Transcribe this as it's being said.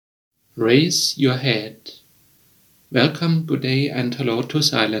Raise your head. Welcome, good day, and hello to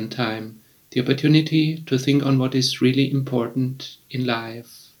Silent Time, the opportunity to think on what is really important in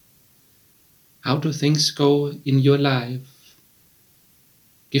life. How do things go in your life?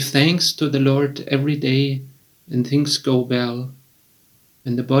 Give thanks to the Lord every day when things go well,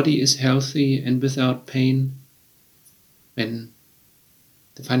 when the body is healthy and without pain, when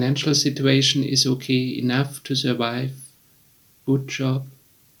the financial situation is okay enough to survive, good job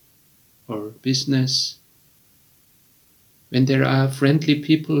or business, when there are friendly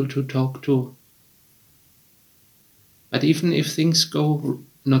people to talk to. But even if things go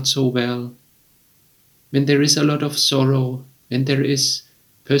not so well, when there is a lot of sorrow, when there is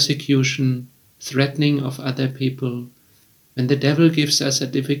persecution, threatening of other people, when the devil gives us a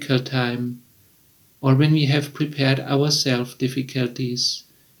difficult time, or when we have prepared ourselves difficulties,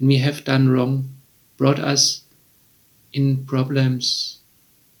 when we have done wrong, brought us in problems,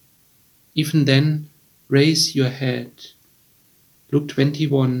 even then, raise your head. Luke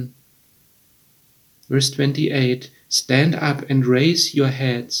 21, verse 28, stand up and raise your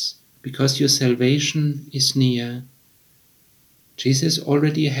heads, because your salvation is near. Jesus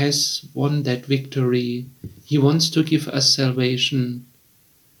already has won that victory. He wants to give us salvation.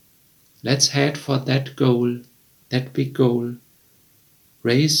 Let's head for that goal, that big goal.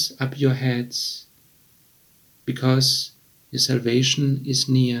 Raise up your heads, because your salvation is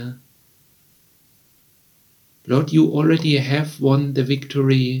near. Lord, you already have won the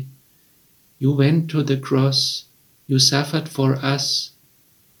victory. You went to the cross. You suffered for us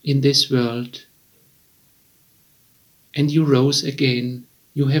in this world. And you rose again.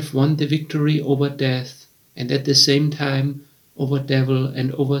 You have won the victory over death, and at the same time over devil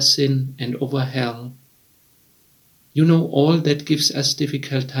and over sin and over hell. You know all that gives us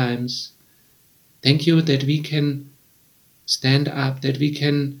difficult times. Thank you that we can stand up, that we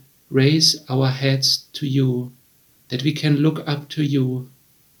can raise our heads to you, that we can look up to you,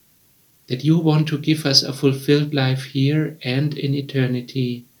 that you want to give us a fulfilled life here and in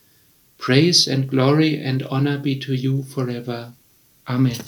eternity. Praise and glory and honor be to you forever. Amen.